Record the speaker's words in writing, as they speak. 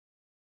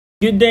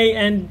Good day,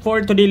 and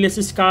for today, let's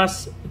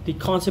discuss the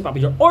concept of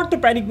your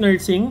orthopedic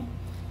nursing.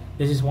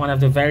 This is one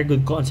of the very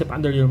good concept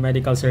under your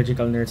medical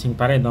surgical nursing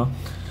pa rin, no?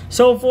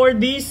 So for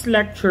this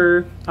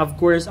lecture, of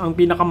course, ang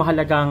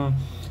pinakamahalagang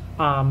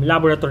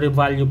laboratory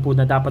value po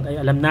na dapat ay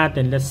alam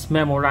natin, let's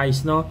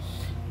memorize, no?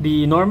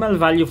 The normal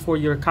value for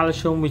your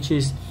calcium, which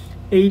is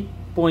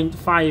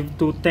 8.5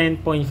 to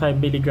 10.5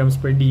 milligrams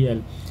per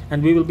DL.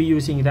 And we will be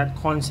using that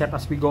concept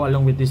as we go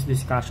along with this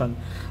discussion.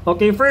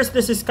 Okay, first,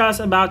 let's discuss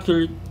about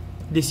your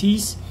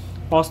disease,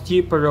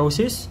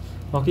 osteoporosis.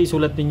 Okay,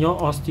 sulat niyo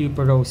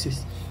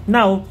osteoporosis.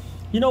 Now,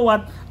 you know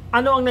what?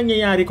 Ano ang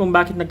nangyayari kung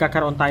bakit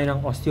nagkakaroon tayo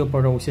ng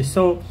osteoporosis?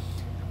 So,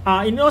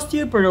 in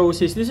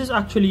osteoporosis, this is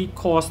actually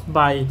caused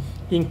by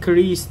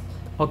increased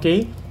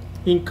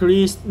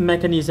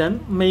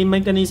mechanism. May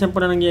mechanism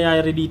po na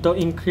nangyayari dito,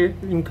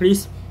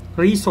 increased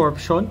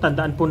resorption.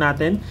 Tandaan po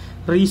natin,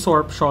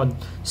 resorption.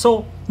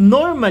 So,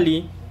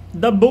 normally,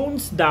 the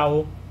bones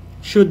daw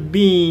should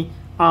be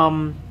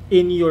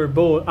in your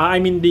bone,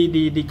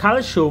 the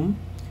calcium,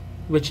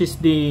 which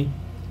is the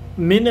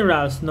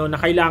minerals, no,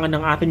 na kailangan ng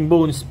ating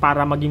bones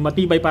para maging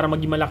matibay, para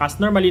maging malakas.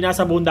 Normally,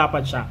 nasa bone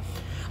dapat siya.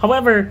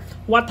 However,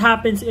 what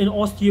happens in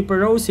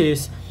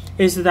osteoporosis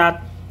is that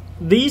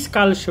this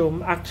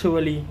calcium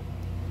actually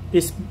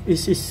is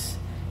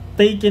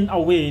taken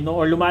away, no,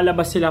 or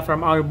lumalabas sila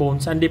from our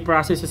bones, and the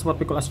process is what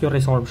we call as your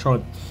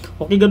resorption.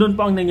 Okay, ganun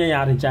po ang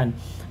nangyayari dyan.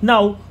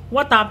 Now,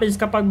 what happens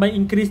kapag may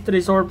increased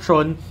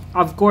resorption?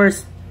 Of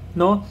course,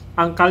 no,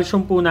 ang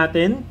calcium po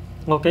natin,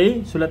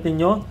 okay, sulat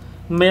niyo,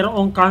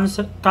 mayroong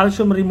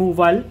calcium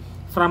removal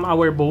from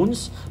our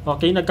bones.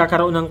 Okay,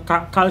 nagkakaroon ng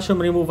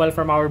calcium removal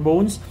from our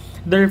bones.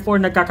 Therefore,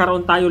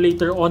 nagkakaroon tayo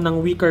later on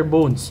ng weaker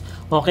bones.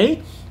 Okay,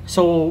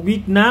 so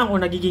weak na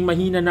o nagiging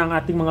mahina na ang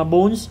ating mga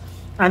bones,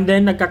 and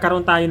then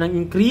nagkakaroon tayo ng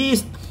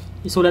increased,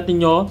 isulat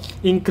niyo,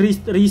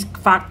 increased risk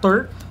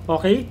factor,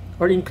 okay,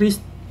 or increased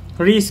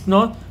risk,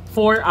 no,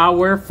 for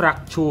our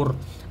fracture.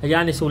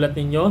 Ayan, isulat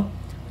niyo,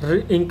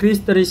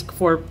 increased risk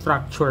for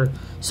fracture.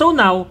 So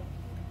now,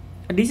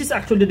 this is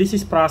actually the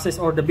disease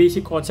process or the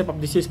basic concept of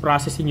disease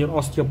process in your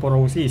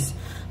osteoporosis,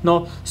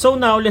 no? So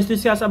now, let's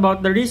discuss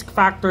about the risk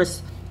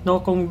factors, no,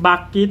 kung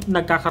bakit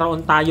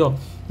nagkakaroon tayo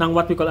ng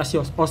what we call as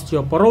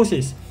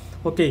osteoporosis.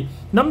 Okay,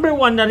 number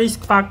one na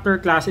risk factor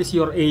class is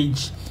your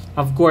age.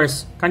 Of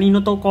course,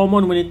 kanino to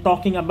common when it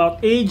talking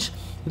about age?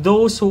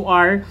 Those who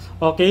are,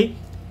 okay,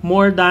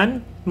 more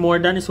than,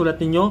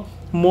 isulat niyo,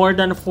 more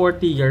than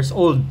 40 years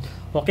old.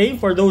 Okay,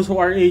 for those who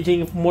are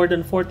aging more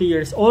than 40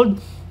 years old.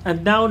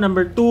 And now,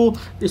 number two,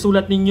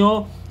 isulat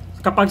ninyo,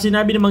 kapag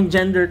sinabi namang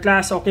gender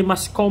class, okay,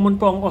 mas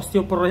common po ang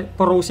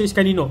osteoporosis.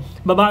 Kanino?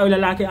 Babae o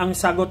lalaki? Ang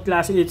sagot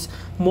class, it's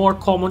more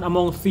common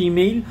among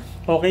female.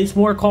 Okay, it's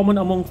more common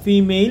among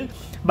female.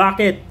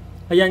 Bakit?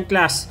 Ayan,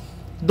 class.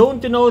 Don't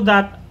you know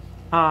that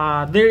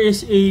there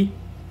is a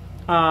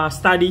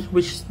study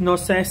which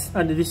says,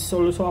 and this is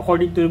also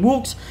according to the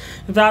books,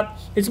 that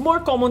it's more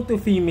common to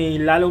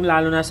female,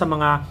 lalong-lalo na sa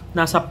mga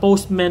nasa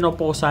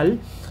postmenopausal.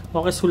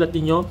 Okay, sulat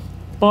niyo,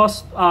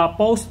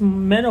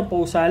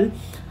 postmenopausal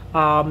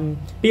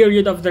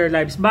period of their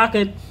lives.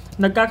 Bakit?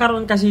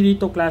 Nagkakaroon kasi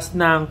dito, class,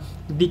 ng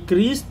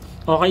decreased,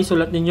 okay,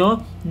 sulat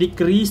niyo,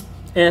 decreased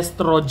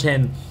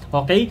estrogen.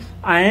 Okay?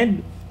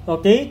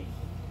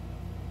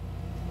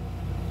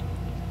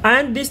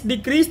 And this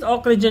decreased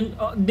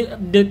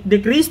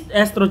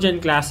estrogen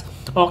class,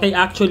 okay,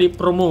 actually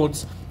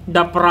promotes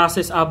the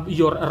process of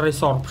your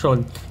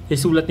resorption.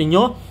 Isulat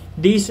niyo,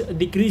 this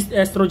decreased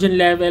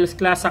estrogen levels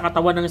class sa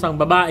katawan ng isang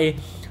babae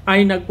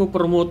ay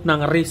nagpo-promote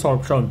ng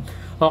resorption.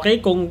 Okay,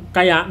 kung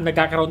kaya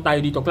nagkakaroon tayo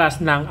dito, class,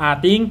 ng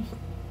ating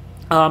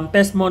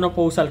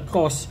postmenopausal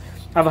cause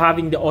of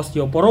having the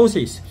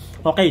osteoporosis.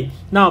 Okay,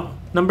 now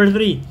number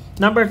three,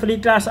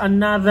 class,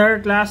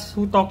 another class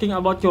who talking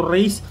about your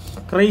race,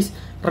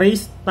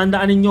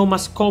 tandaan niyo,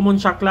 mas common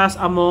siya, class,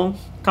 among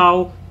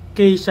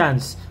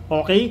Caucasians.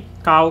 Okay?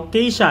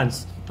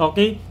 Caucasians.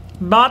 Okay?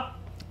 But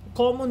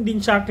common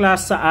din siya,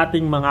 class, sa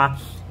ating mga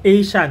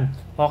Asian.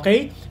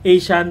 Okay?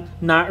 Asian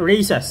na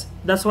races.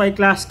 That's why,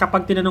 class,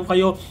 kapag tinanong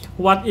kayo,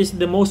 what is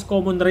the most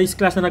common race,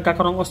 class, na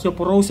nagkakaroon ng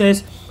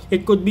osteoporosis?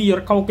 It could be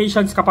your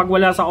Caucasians. Kapag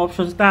wala sa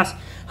options, class,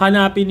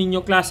 hanapin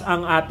ninyo, class,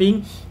 ang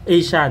ating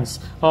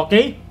Asians.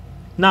 Okay?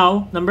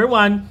 Now, number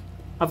one,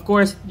 of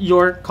course,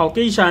 your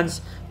Caucasians.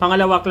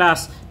 Pangalawa,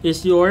 class,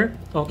 is your,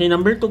 okay,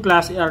 number two,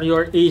 class, are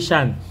your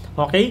Asian.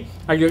 Okay?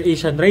 Are your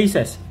Asian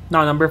races.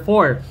 Now, number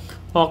four,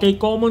 okay,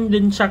 common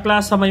din siya,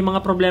 class, sa may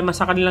mga problema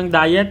sa kanilang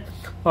diet.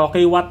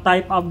 Okay, what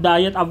type of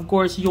diet? Of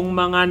course, yung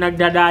mga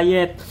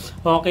nagda-diet.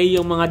 Okay,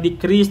 yung mga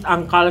decreased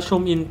ang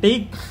calcium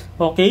intake.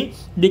 Okay,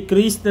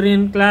 decreased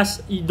rin, class,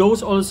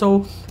 those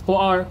also who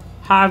are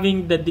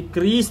having the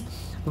decreased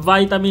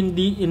vitamin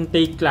D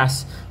intake,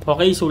 class.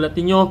 Okay, sulat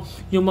niyo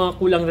yung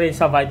mga kulang rin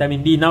sa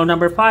vitamin D. Now,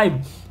 number five,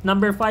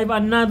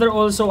 another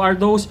also are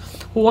those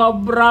who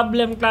have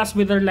problem, class,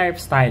 with their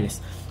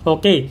lifestyles.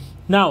 Okay,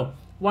 now,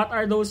 what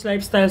are those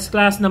lifestyles,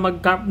 class, na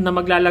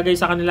maglalagay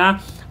sa kanila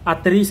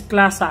at risk,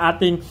 class, sa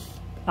ating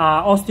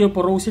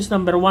osteoporosis?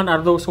 Number one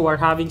are those who are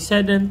having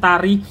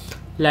sedentary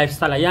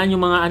lifestyle. Ayan,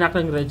 yung mga anak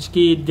ng rich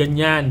kid,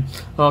 ganyan.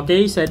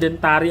 Okay,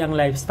 sedentary ang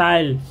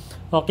lifestyle.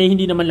 Okay,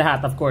 hindi naman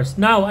lahat, of course.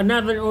 Now,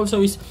 another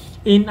also is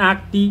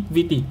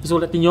inactivity.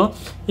 Isulat niyo,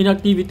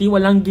 inactivity,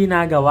 walang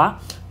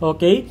ginagawa.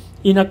 Okay,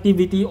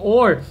 inactivity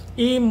or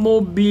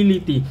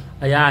immobility.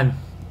 Ayan,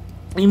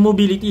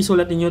 immobility,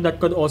 isulat niyo, that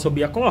could also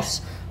be a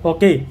cause.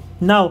 Okay,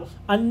 now,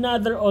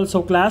 another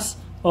also class,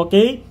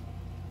 okay,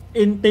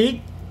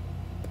 intake,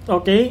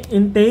 okay,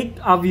 intake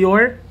of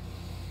your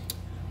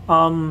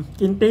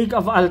intake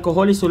of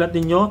alcohol, isulat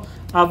niyo,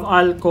 of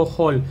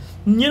alcohol.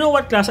 You know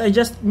what, class? I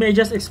may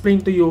just explain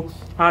to you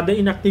the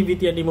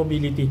inactivity and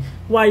immobility.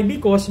 Why?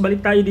 Because,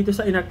 balik tayo dito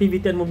sa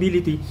inactivity and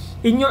mobility.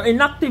 In your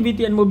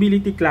inactivity and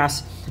mobility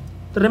class,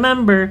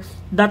 remember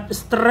that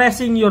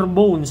stressing your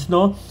bones,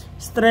 no?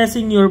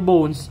 Stressing your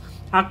bones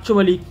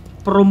actually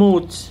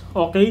promotes,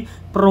 okay?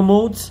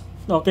 Promotes,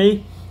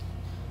 okay?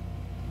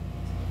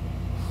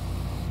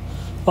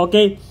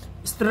 Okay?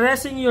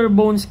 Stressing your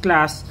bones,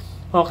 class,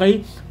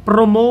 okay?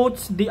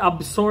 Promotes the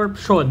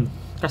absorption.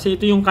 Kasi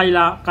ito yung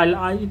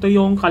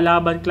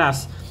kalaban,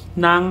 class,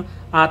 ng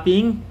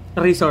ating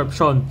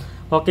resorption.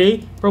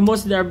 Okay?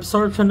 Promotes the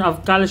absorption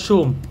of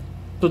calcium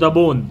to the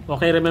bone.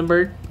 Okay,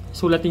 remember?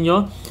 Sulatin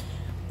nyo.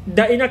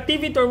 The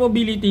inactivity or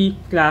mobility,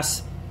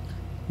 class,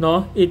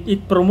 no?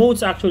 It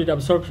promotes actually the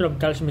absorption of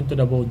calcium into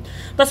the bone.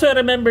 Tapos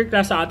remember,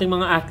 class, sa ating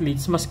mga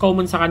athletes, mas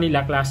common sa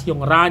kanila, class,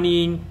 yung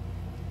running.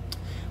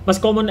 Mas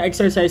common na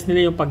exercise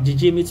nila yung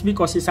pag-gym. It's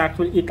because it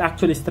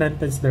actually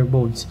strengthens their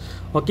bones.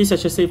 Okay,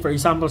 such as say for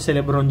example si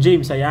LeBron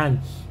James,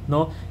 ayan,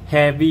 no?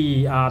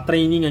 Heavy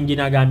training ang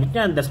ginagamit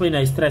niyan. That's why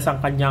na-stress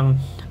ang kanyang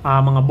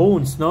mga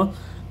bones, no?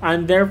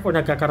 And therefore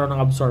nagkakaroon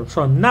ng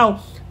absorption. Now,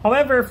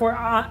 however, for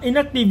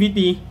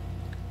inactivity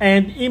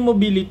and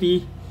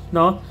immobility,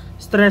 no?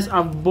 Stress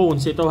of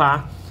bones, ito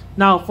ha.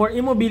 Now, for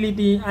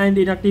immobility and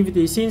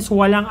inactivity, since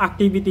walang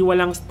activity,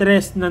 walang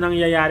stress na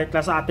nangyayari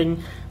sa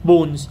ating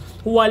bones,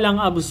 walang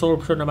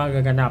absorption na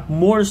magaganap.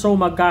 More so,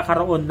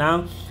 magkakaroon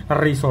ng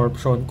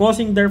resorption,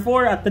 causing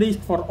therefore at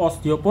risk for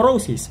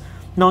osteoporosis.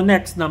 Now,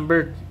 next,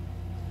 another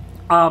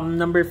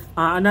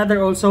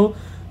also,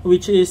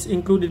 which is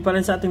included pa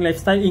rin sa ating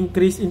lifestyle,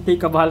 increased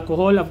intake of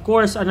alcohol. Of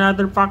course,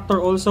 another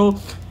factor also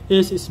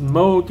is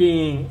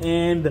smoking.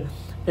 And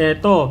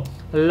eto,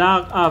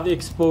 lack of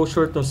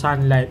exposure to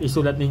sunlight.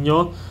 Isulat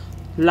ninyo,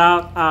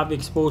 lack of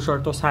exposure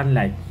to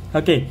sunlight.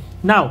 Okay,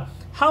 now,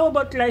 how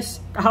about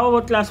class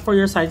for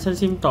your signs and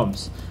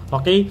symptoms?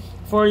 Okay,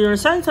 for your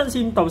signs and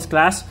symptoms,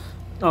 class,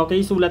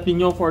 okay, sulat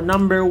ninyo for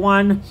number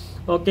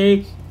 1,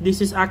 okay,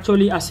 this is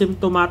actually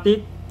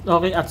asymptomatic,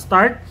 okay, at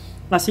start,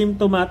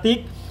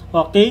 asymptomatic,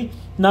 okay.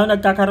 Now,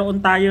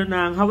 nagkakaroon tayo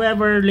ng,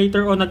 however,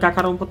 later on,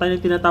 nagkakaroon po tayo ng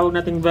tinatawag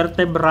nating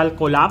vertebral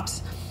collapse.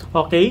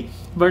 Okay,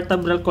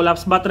 vertebral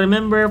collapse. But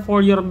remember,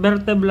 for your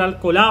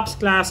vertebral collapse,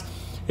 class,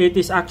 it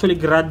is actually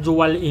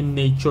gradual in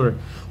nature.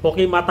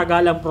 Okay,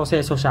 matagal ang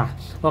proseso siya.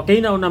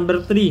 Okay, now number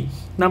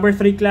 3. Number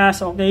 3,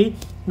 class, okay,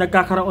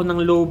 nagkakaroon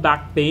ng low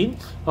back pain.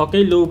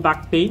 Okay, low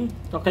back pain.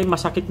 Okay,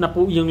 masakit na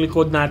po yung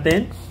likod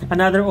natin.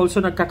 Another also,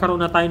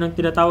 nagkakaroon na tayo ng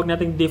tinatawag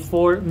nating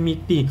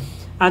deformity.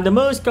 And the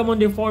most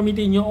common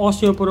deformity in yung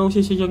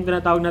osteoporosis is yung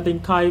tinatawag natin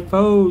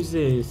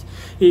kyphosis.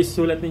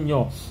 Isulat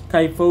ninyo,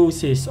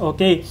 kyphosis.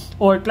 Okay.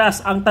 Or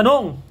class, ang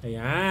tanong,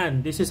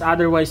 ayan, this is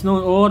otherwise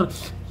known, or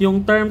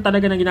yung term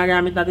talaga na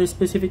ginagamit natin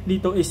specific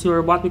dito is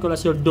your, what we call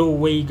as your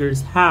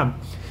Dowager's hump.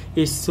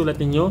 Isulat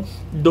ninyo,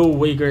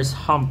 Dowager's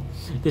hump.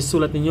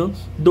 Isulat ninyo,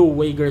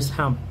 Dowager's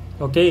hump.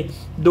 Okay.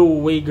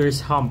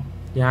 Dowager's hump.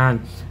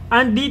 Yan.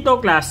 And dito,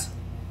 class,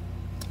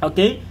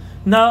 okay.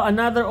 Now,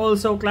 another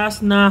also,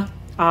 class, na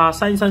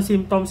signs and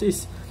symptoms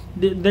is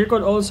there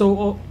could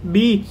also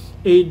be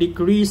a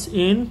decrease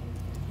in,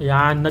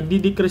 ayan,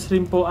 nagdi-decrease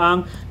rin po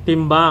ang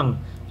timbang.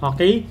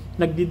 Okay?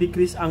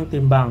 Nagdi-decrease ang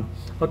timbang.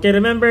 Okay,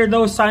 remember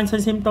those signs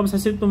and symptoms,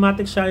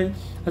 asymptomatic siya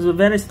as the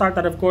very start,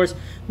 of course,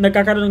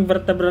 nagkakaroon ng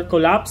vertebral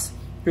collapse,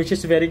 which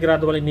is very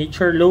gradual in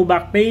nature, low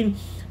back pain,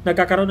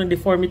 nagkakaroon ng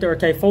deformity or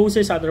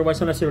kyphosis,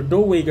 otherwise known as your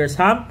Dowager's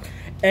hump,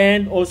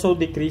 and also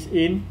decrease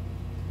in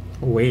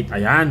weight.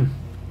 Ayan.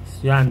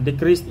 Yan,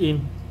 decreased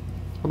in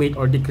weight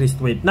or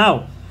decreased weight.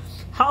 Now,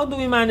 how do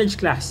we manage,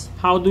 class?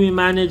 How do we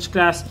manage,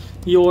 class,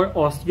 your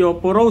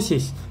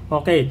osteoporosis?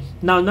 Okay.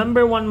 Now,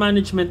 number 1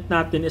 management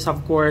natin is,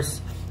 of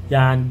course,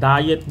 yan,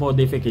 diet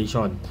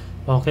modification.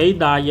 Okay,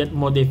 diet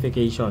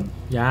modification.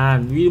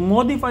 Yan, we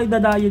modify the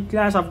diet,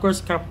 class. Of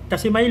course,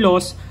 kasi may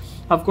loss,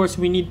 of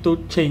course, we need to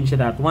change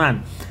that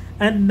one.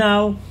 And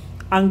now,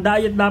 ang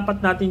diet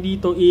dapat natin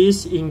dito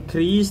is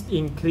increased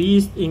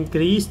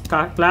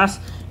class,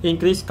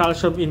 increased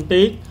calcium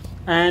intake,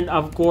 and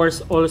of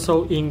course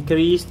also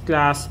increased,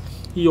 class,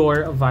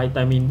 your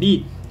vitamin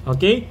D.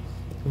 Okay,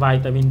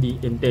 vitamin D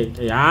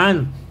intake.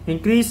 Ayan,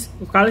 increase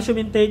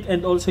calcium intake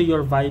and also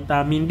your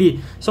vitamin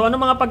D. So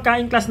ano mga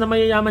pagkain, class, na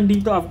mayayaman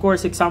dito? Of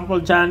course, example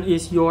dyan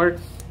is your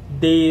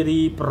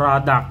dairy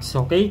products.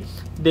 Okay,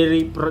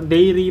 dairy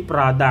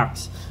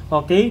products.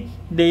 Okay,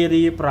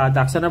 dairy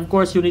products. And of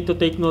course, you need to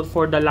take note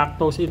for the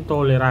lactose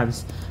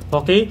intolerance.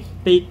 Okay,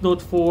 take note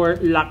for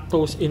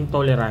lactose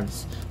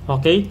intolerance.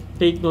 Okay?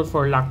 Take note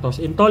for lactose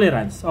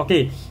intolerance.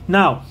 Okay.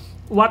 Now,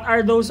 what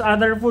are those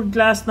other food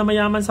class na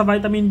mayaman sa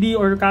vitamin D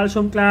or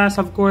calcium class?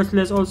 Of course,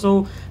 let's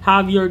also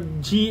have your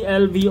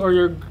GLV or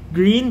your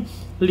green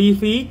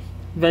leafy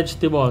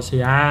vegetables.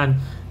 Yan.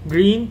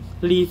 Green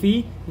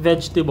leafy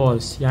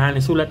vegetables. Yan.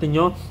 Isulat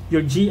niyo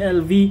your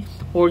GLV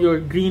or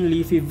your green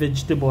leafy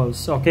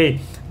vegetables.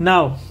 Okay.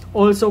 Now,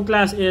 also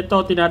class, ito,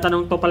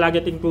 tinatanong to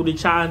palagi at included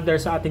siya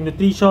under sa ating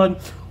nutrition.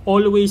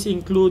 Always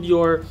include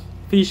your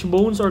fish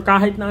bones or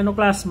kahit na ano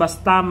class,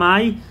 basta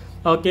may,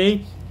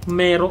 okay,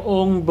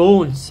 merong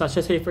bones. Such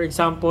as say, for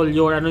example,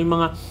 your ano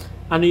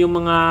yung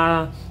mga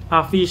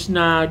fish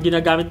na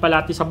ginagamit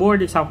palati sa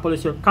board. Example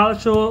is your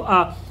calcio,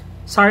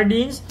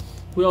 sardines.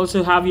 We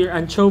also have your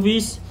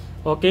anchovies,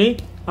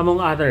 okay, among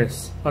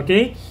others.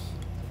 Okay,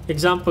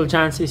 example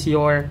chance is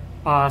your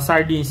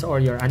sardines or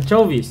your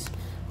anchovies.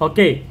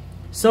 Okay,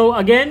 so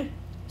again,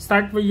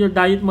 start with your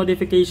diet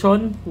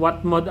modification.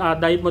 What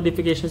diet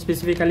modification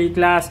specifically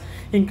class?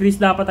 Increase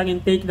dapat ang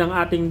intake ng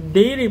ating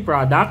dairy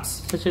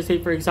products, such as say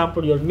for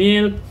example your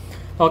milk,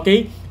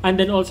 okay, and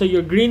then also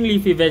your green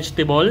leafy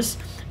vegetables,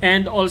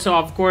 and also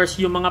of course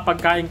yung mga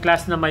pagkain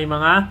class na may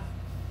mga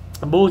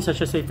bones,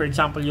 such as say for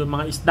example yung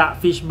mga isda,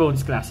 fish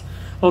bones class.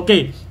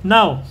 Okay,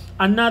 now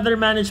another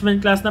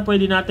management class na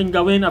pwede natin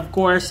gawin of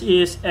course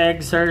is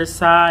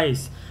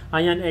exercise.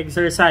 Ayan,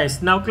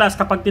 exercise. Now class,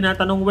 kapag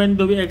tinatanong when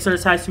do we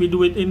exercise, we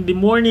do it in the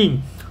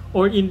morning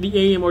or in the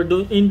AM or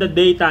in the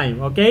daytime.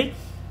 Okay,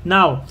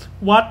 now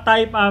what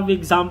type of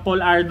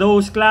example are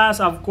those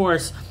class? Of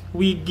course,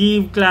 we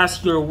give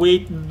class your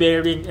weight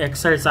bearing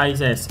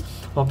exercises.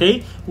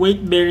 Okay,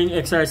 weight bearing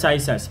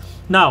exercises.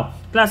 Now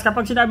class,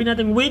 kapag sinabi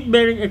natin weight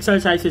bearing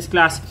exercises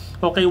class,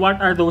 okay, what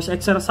are those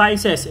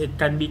exercises? It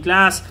can be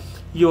class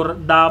your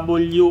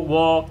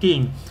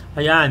walking.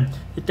 Ayan,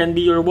 it can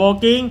be your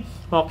walking.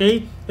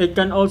 Okay, it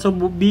can also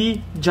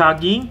be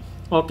jogging.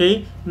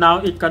 Okay,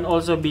 now it can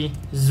also be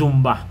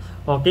Zumba.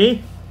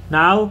 Okay,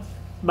 now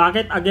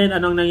bakit again,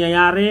 anong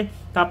nangyayari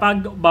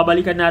kapag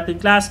babalikan natin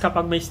class,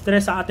 kapag may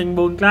stress sa ating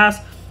bone class,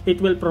 it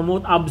will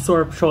promote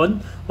absorption.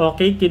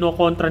 Okay,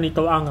 kinokontra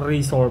nito ang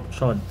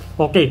resorption.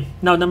 Okay,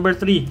 now number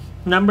 3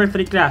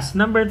 class.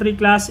 Number 3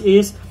 class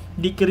is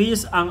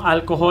decrease ang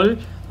alcohol.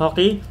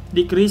 Okay,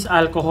 decrease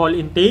alcohol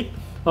intake.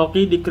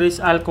 Okay, decrease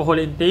alcohol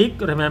intake.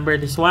 Remember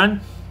this one.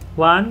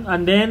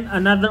 And then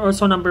another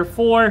also number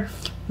 4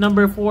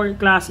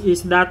 class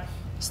is that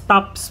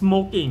stop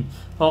smoking.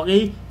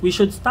 Okay, we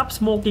should stop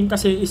smoking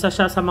kasi isa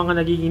siya sa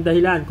mga nagiging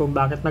dahilan kung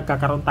bakit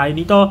nagkakaroon tayo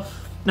nito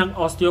ng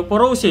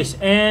osteoporosis.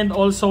 And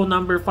also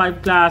number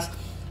 5 class,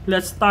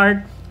 let's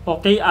start,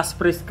 okay, as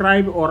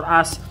prescribed or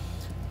as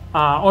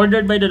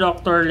ordered by the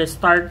doctor, let's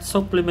start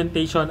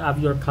supplementation of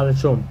your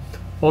calcium.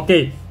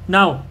 Okay,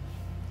 now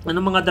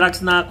anong mga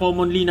drugs na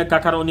commonly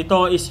nagkakaroon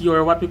nito is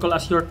your what we call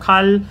as your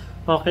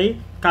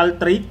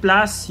Caltrate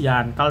Plus,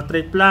 yan,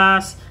 Caltrate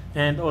Plus,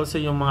 and also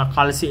yung mga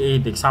Calci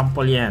Aid,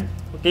 example yan.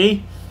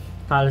 Okay,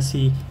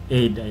 Calci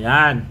Aid,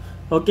 ayan.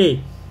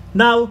 Okay,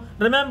 now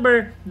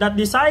remember that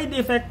the side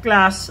effect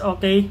class,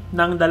 okay,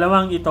 ng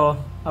dalawang ito,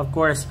 of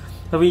course,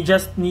 we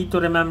just need to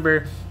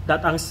remember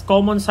that ang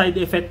common side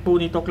effect po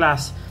nito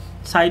class,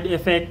 side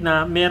effect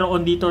na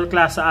meron dito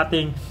class sa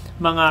ating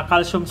mga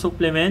calcium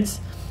supplements,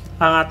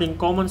 ang ating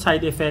common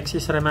side effects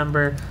is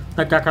remember,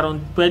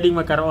 pwedeng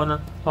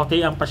magkaroon, okay,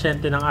 ang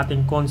pasyente ng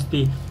ating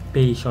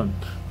constipation.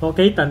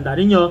 Okay,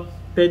 tandaan niyo,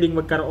 pwedeng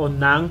magkaroon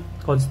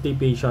ng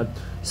constipation.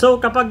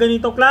 So, kapag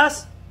ganito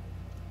class,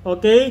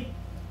 okay,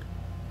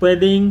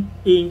 pwedeng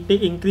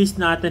increase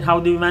natin. How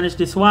do we manage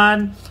this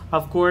one?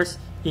 Of course,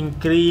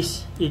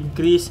 increase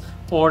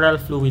oral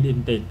fluid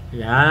intake.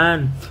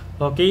 Yan.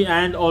 Okay,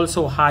 and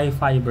also high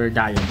fiber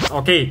diet.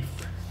 Okay,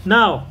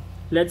 now,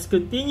 let's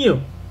continue.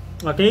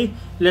 Okay,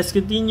 let's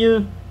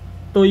continue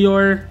to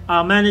your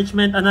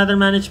management. Another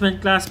management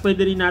class,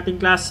 pwede rin natin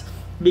class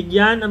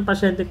bigyan ang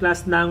pasyente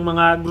class ng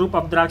mga group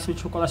of drugs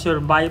which we call as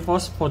your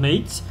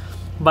biphosphonates.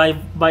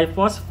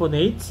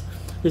 Biphosphonates,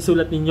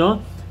 isulat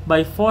ninyo,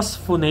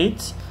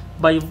 biphosphonates,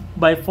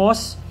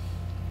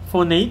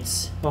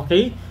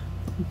 okay.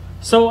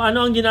 So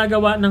ano ang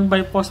ginagawa ng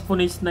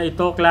biphosphonates na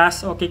ito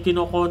class? Okay,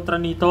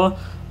 kinokontra nito,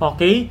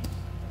 okay,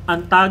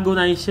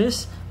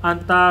 antagonizes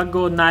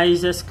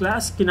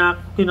class,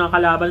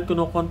 kinakalaban,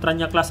 kinukontra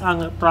niya class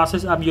ang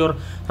process of your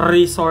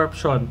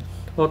resorption.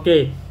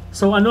 Okay,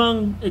 so ano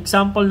ang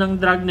example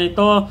ng drug na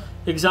ito?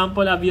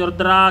 Example of your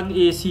drug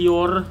is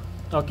your,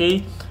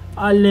 okay,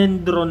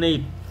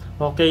 alendronate.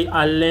 Okay,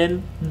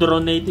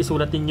 alendronate,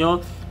 isulatin nyo,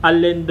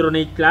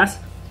 alendronate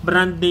class.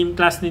 Brand name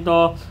class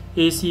nito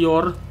is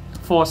your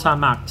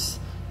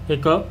Fosamax.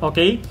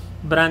 Okay,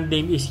 brand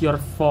name is your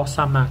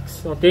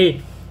Fosamax.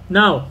 Okay,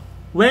 now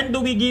when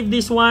do we give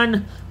this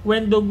one?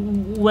 When do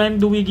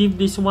we give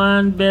this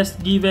one?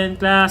 Best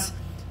given class.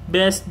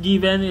 Best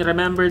given,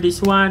 remember this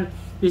one.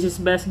 This is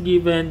best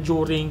given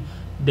during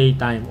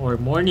daytime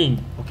or morning.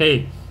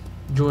 Okay,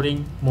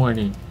 during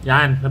morning.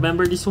 Yan,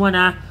 remember this one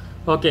ha.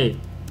 Okay.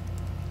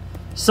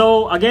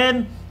 So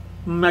again,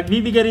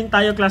 Magbibigay rin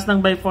tayo class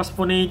ng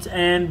biphosphonates,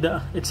 and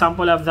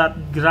example of that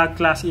drug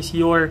class is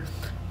your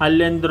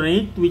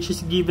alendronate, which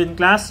is given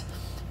class,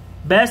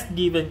 best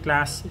given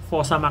class,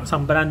 Fosamax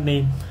ang brand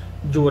name,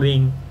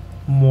 during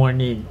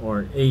morning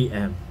or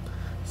AM.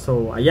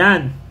 So,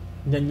 ayan.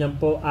 Yan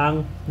po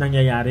ang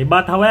nangyayari.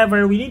 But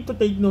however, we need to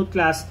take note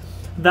class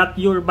that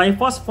your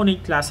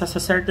biphosphonate class has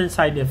a certain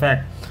side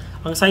effect.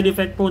 Ang side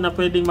effect po na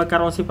pwedeng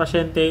magkaroon si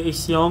pasyente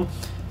is yung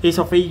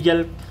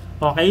esophageal,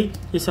 okay?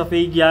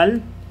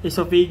 Esophageal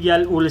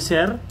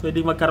ulcer.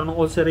 Pwedeng magkaroon ng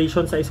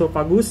ulceration sa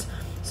esophagus.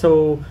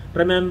 So,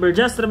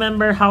 just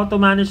remember how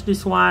to manage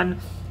this one.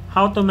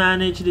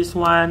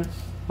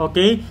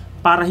 Okay?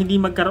 Para hindi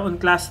magkaroon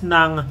class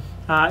ng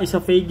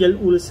esophageal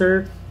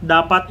ulcer,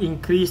 dapat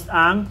increase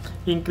ang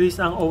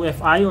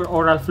OFI or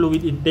oral fluid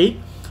intake.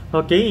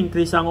 Okay,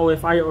 increase ang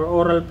OFI or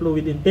oral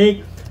fluid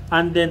intake.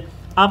 And then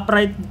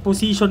upright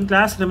position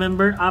class,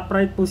 remember,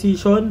 upright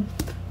position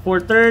for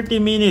 30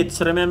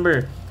 minutes.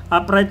 Remember,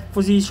 upright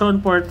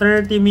position for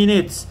 30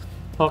 minutes.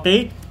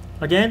 Okay?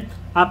 Again,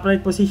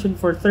 upright position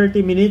for 30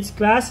 minutes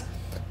class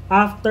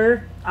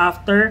after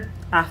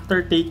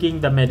taking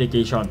the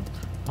medication.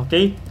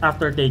 Okay?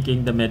 After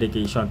taking the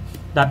medication.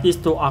 That is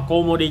to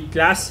accommodate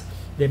class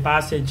the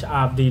passage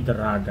of the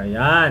drug.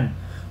 Ayan.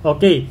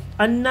 Okay.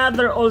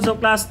 Another also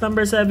class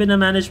number 7 na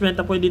management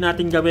na pwede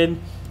natin gawin.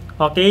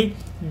 Okay.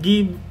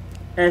 Give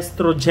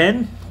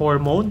estrogen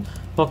hormone.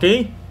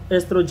 Okay.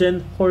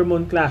 Estrogen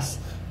hormone class.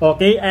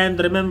 Okay.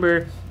 And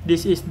remember,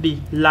 this is the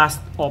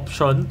last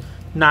option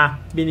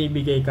na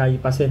binibigay kay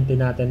pasyente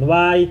natin.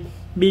 Why?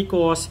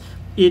 Because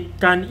it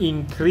can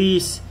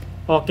increase.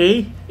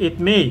 Okay.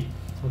 It may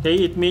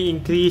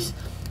increase.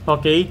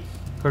 Okay.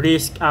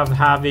 Risk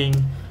of having,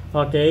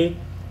 okay,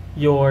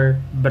 your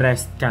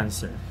breast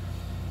cancer.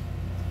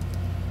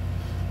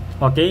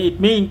 Okay, it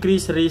may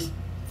increase risk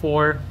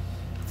for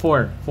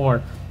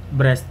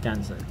breast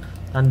cancer.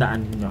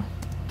 Tandaan niyo.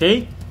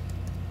 Okay?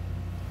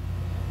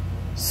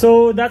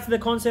 So that's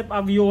the concept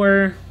of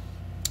your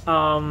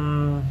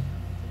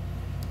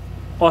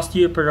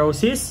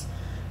osteoporosis.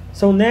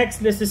 So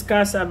next, let's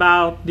discuss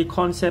about the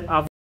concept of